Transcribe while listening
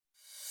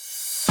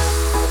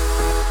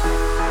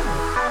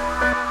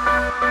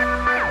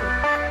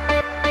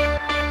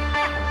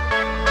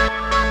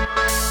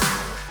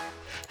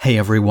Hey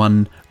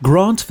everyone,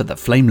 Grant for the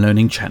Flame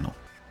Learning channel.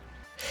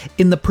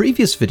 In the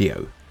previous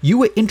video, you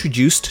were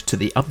introduced to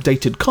the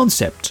updated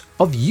concept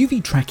of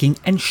UV tracking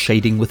and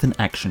shading with an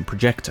action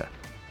projector.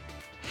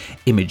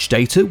 Image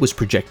data was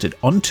projected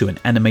onto an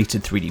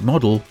animated 3D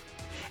model,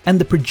 and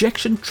the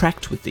projection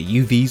tracked with the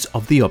UVs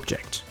of the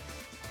object.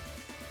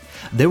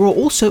 There were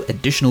also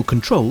additional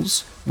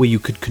controls where you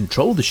could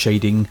control the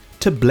shading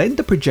to blend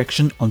the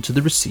projection onto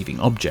the receiving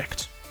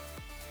object.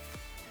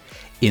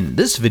 In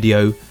this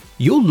video,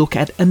 you'll look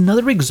at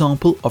another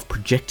example of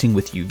projecting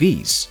with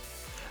UVs,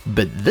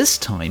 but this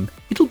time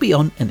it'll be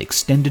on an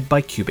extended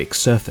bicubic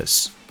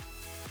surface.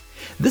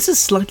 This is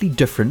slightly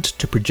different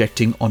to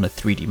projecting on a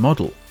 3D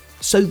model,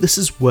 so this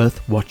is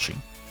worth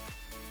watching.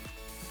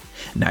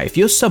 Now, if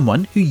you're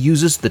someone who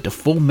uses the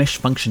deform mesh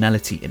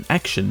functionality in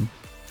action,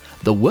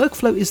 the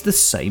workflow is the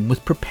same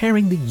with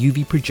preparing the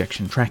UV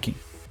projection tracking.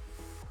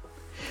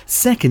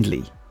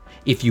 Secondly,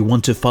 if you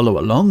want to follow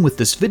along with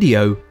this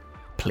video,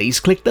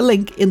 please click the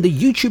link in the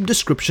YouTube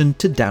description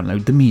to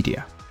download the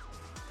media.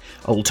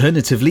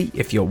 Alternatively,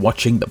 if you're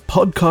watching the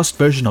podcast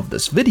version of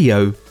this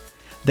video,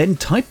 then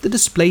type the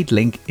displayed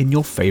link in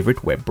your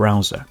favorite web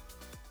browser.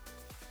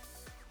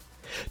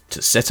 To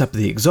set up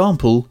the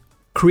example,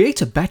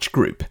 create a batch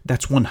group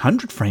that's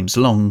 100 frames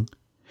long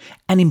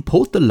and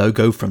import the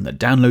logo from the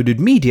downloaded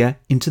media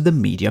into the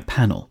media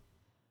panel.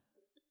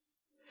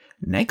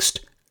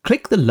 Next,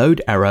 click the load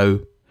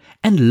arrow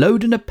and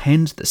load and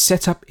append the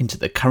setup into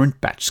the current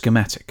batch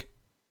schematic.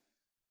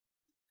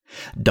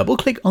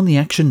 Double-click on the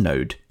action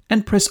node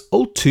and press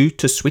Alt-2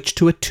 to switch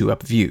to a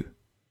 2-up view.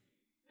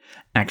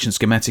 Action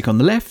schematic on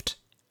the left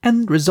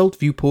and result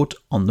viewport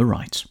on the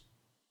right.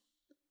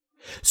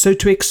 So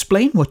to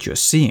explain what you're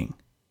seeing,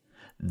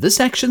 this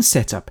action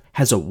setup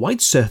has a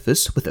white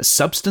surface with a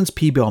substance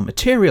PBR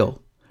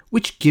material,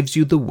 which gives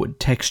you the wood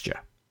texture.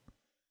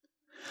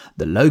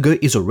 The logo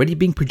is already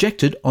being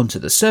projected onto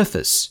the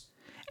surface,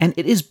 and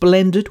it is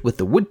blended with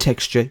the wood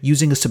texture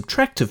using a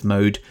subtractive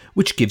mode,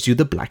 which gives you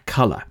the black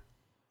color.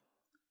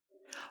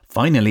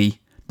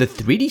 Finally, the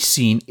 3D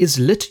scene is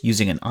lit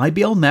using an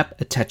IBL map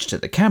attached to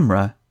the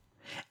camera,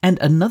 and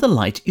another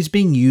light is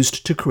being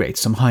used to create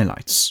some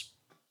highlights.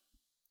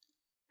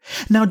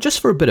 Now, just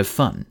for a bit of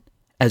fun,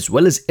 as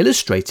well as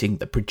illustrating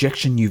the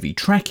projection UV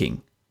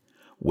tracking,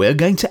 we're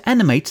going to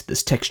animate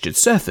this textured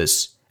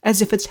surface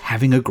as if it's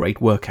having a great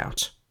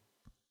workout.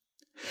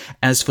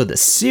 As for the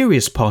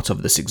serious part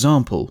of this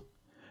example,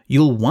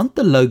 you'll want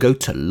the logo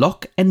to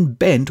lock and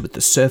bend with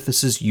the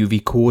surface's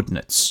UV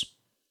coordinates.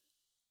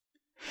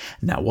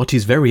 Now, what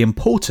is very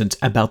important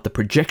about the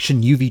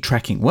projection UV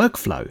tracking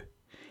workflow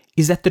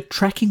is that the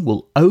tracking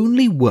will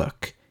only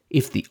work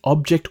if the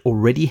object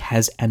already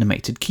has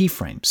animated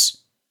keyframes.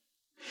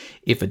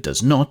 If it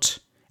does not,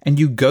 and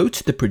you go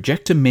to the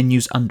projector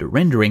menus under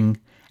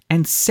rendering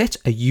and set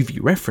a UV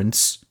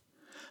reference,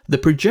 the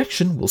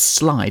projection will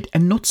slide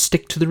and not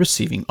stick to the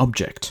receiving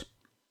object.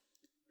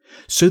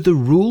 So the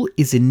rule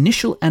is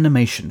initial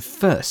animation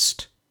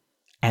first,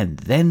 and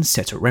then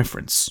set a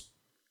reference.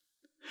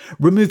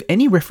 Remove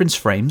any reference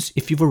frames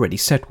if you've already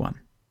set one.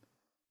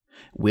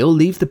 We'll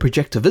leave the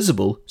projector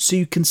visible so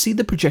you can see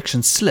the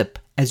projection slip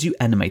as you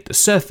animate the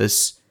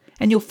surface,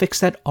 and you'll fix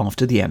that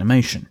after the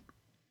animation.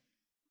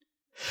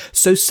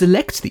 So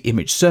select the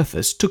image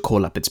surface to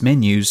call up its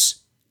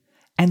menus,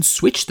 and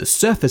switch the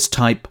surface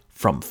type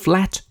from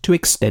flat to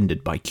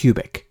extended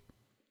bicubic.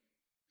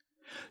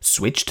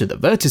 Switch to the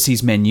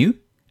vertices menu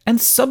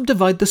and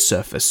subdivide the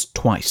surface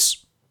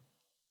twice.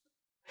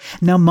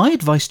 Now, my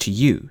advice to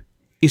you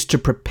is to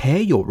prepare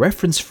your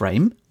reference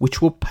frame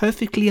which will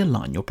perfectly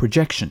align your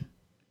projection.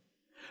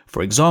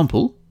 For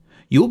example,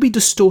 you'll be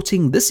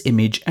distorting this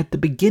image at the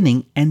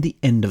beginning and the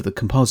end of the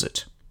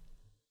composite.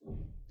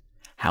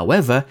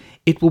 However,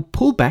 it will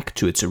pull back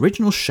to its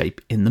original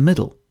shape in the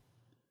middle.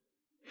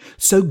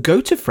 So go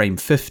to frame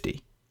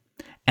 50,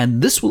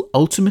 and this will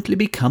ultimately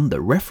become the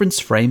reference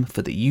frame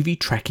for the UV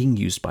tracking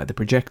used by the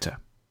projector.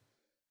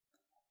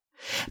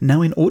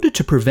 Now, in order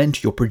to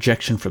prevent your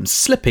projection from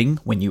slipping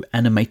when you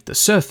animate the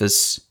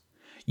surface,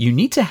 you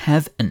need to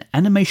have an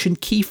animation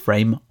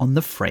keyframe on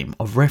the frame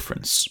of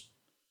reference.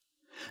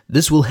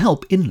 This will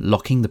help in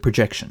locking the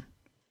projection.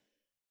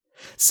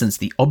 Since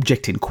the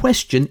object in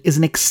question is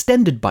an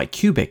extended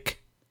bicubic,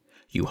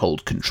 you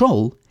hold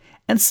Ctrl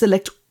and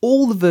select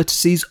all the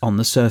vertices on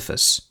the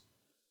surface.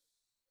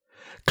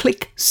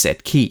 Click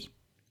Set Key.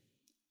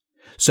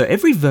 So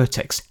every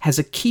vertex has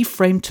a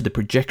keyframe to the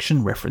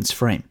projection reference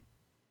frame.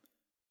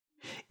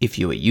 If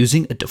you are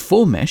using a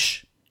deform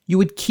mesh, you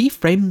would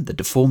keyframe the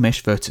deform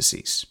mesh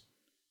vertices.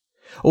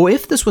 Or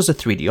if this was a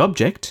 3D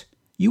object,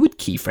 you would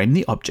keyframe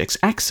the object's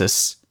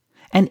axis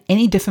and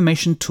any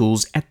deformation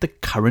tools at the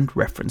current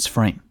reference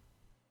frame.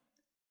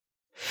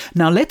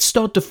 Now let's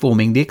start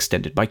deforming the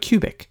extended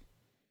bicubic.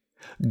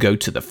 Go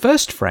to the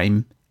first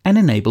frame and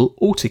enable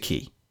Auto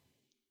Key.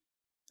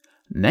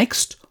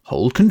 Next,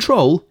 hold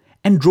Ctrl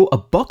and draw a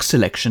box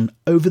selection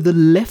over the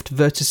left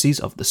vertices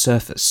of the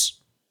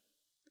surface.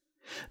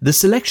 The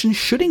selection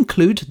should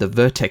include the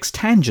vertex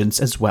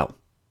tangents as well.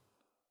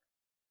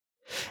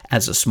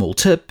 As a small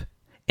tip,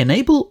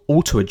 enable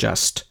Auto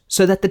Adjust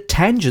so that the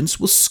tangents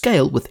will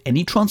scale with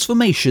any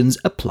transformations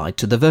applied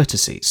to the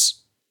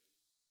vertices.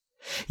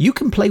 You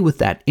can play with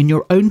that in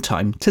your own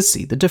time to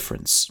see the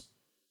difference.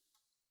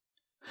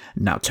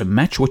 Now, to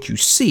match what you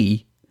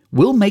see,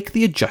 we'll make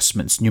the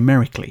adjustments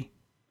numerically.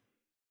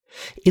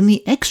 In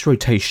the X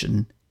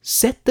rotation,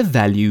 set the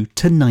value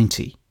to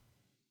 90.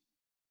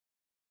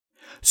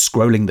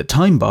 Scrolling the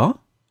time bar,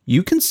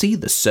 you can see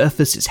the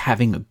surface is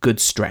having a good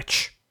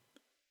stretch.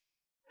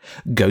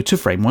 Go to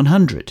frame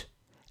 100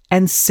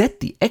 and set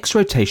the X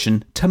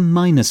rotation to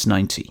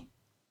 -90.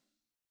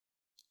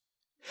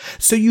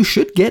 So you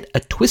should get a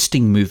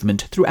twisting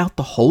movement throughout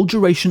the whole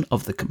duration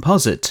of the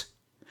composite,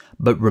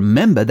 but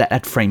remember that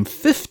at frame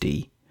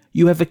 50,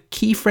 you have a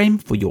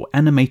keyframe for your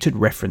animated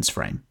reference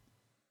frame.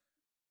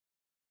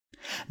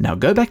 Now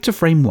go back to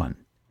frame 1,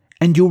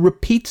 and you'll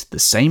repeat the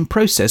same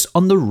process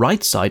on the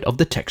right side of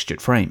the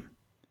textured frame.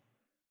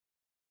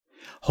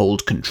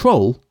 Hold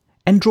Ctrl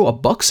and draw a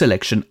box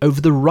selection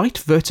over the right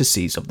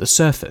vertices of the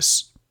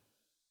surface.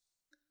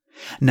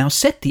 Now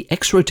set the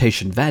X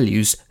rotation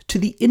values to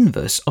the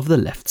inverse of the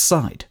left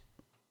side.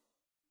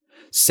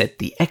 Set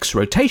the X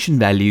rotation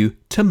value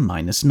to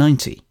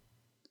 -90.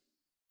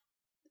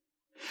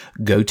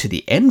 Go to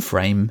the end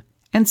frame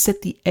and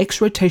set the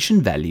X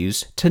rotation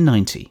values to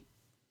 90.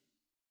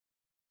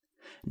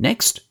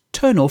 Next,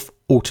 turn off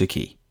Auto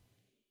Key.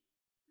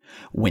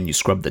 When you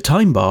scrub the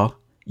time bar,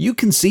 you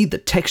can see the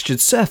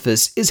textured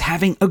surface is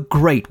having a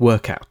great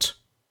workout.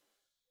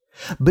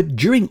 But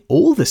during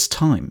all this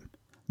time,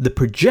 the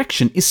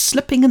projection is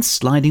slipping and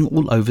sliding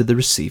all over the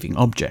receiving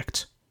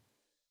object.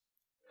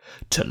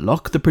 To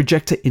lock the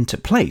projector into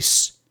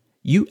place,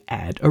 you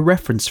add a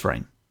reference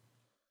frame.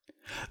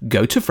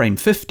 Go to frame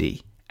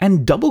 50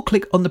 and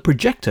double-click on the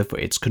projector for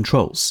its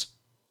controls.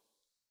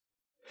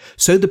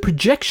 So the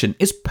projection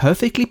is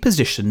perfectly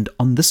positioned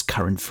on this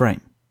current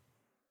frame.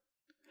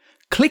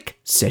 Click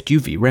Set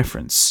UV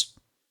Reference.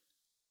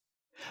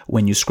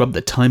 When you scrub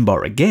the time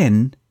bar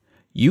again,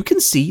 you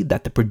can see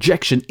that the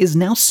projection is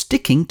now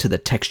sticking to the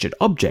textured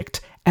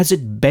object as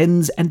it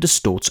bends and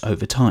distorts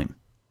over time.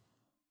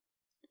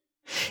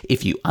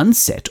 If you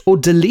unset or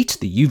delete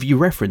the UV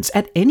reference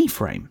at any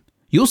frame,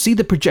 you'll see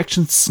the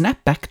projection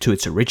snap back to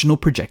its original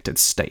projected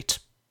state.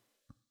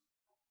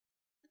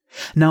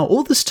 Now,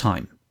 all this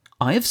time,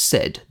 I have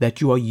said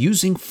that you are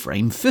using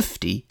frame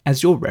 50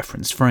 as your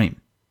reference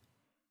frame.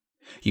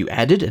 You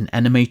added an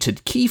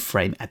animated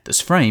keyframe at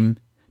this frame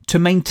to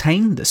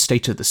maintain the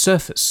state of the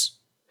surface,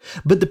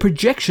 but the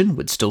projection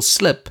would still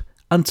slip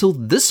until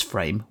this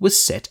frame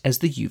was set as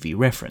the UV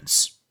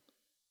reference.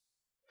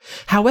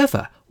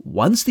 However,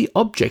 once the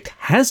object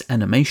has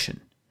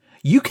animation,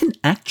 you can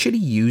actually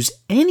use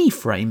any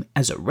frame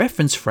as a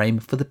reference frame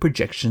for the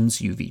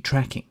projection's UV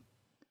tracking.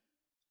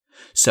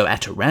 So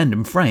at a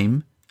random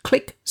frame,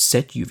 click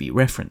Set UV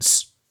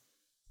Reference.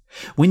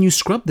 When you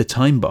scrub the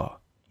time bar,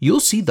 you'll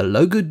see the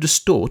logo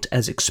distort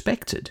as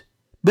expected,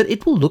 but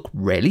it will look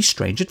really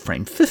strange at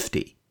frame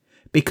 50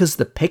 because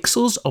the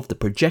pixels of the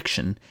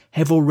projection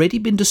have already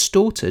been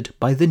distorted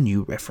by the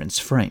new reference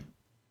frame.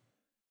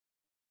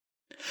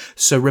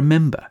 So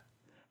remember,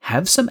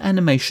 have some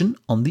animation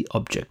on the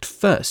object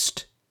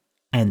first,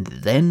 and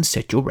then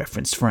set your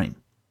reference frame.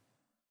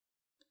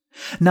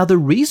 Now, the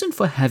reason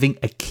for having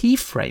a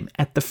keyframe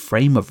at the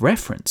frame of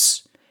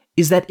reference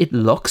is that it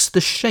locks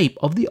the shape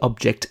of the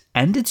object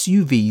and its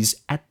UVs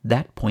at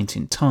that point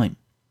in time.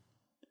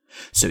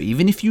 So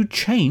even if you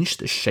change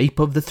the shape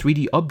of the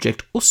 3D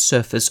object or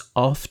surface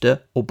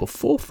after or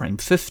before frame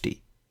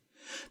 50,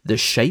 the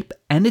shape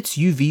and its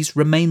UVs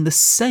remain the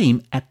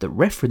same at the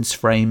reference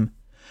frame.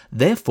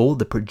 Therefore,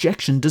 the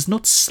projection does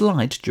not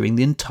slide during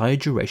the entire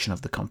duration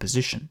of the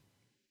composition.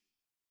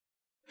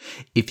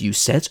 If you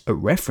set a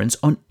reference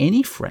on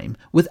any frame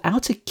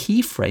without a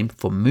keyframe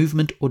for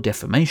movement or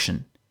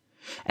deformation,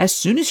 as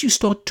soon as you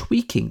start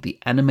tweaking the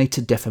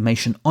animated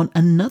deformation on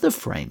another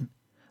frame,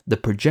 the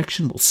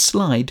projection will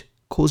slide,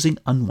 causing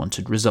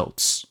unwanted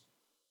results.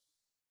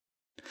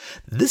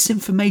 This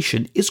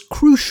information is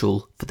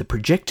crucial for the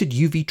projected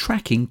UV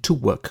tracking to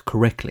work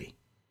correctly.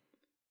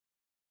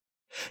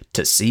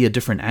 To see a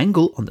different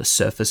angle on the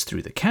surface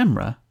through the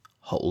camera,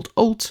 hold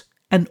Alt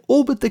and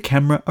orbit the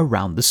camera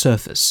around the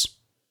surface.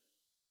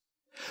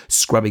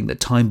 Scrubbing the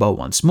time bar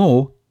once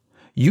more,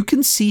 you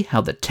can see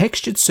how the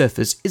textured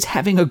surface is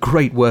having a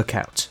great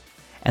workout,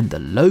 and the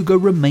logo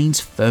remains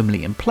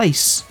firmly in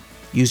place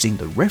using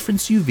the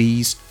reference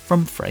UVs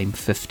from frame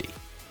 50.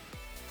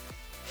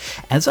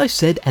 As I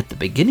said at the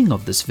beginning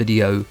of this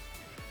video,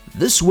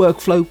 this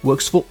workflow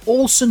works for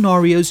all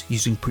scenarios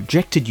using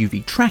projected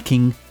UV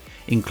tracking,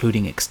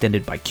 including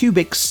extended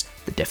bicubics,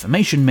 the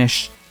deformation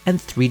mesh, and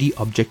 3D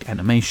object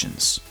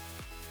animations.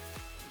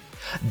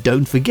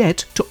 Don't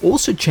forget to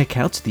also check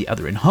out the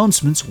other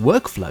enhancements,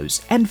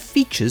 workflows, and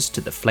features to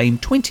the Flame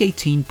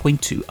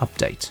 2018.2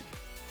 update.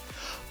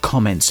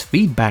 Comments,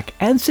 feedback,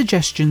 and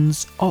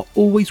suggestions are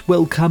always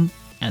welcome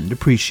and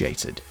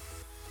appreciated.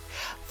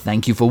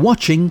 Thank you for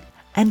watching,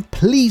 and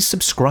please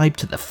subscribe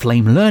to the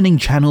Flame Learning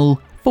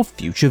channel for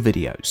future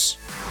videos.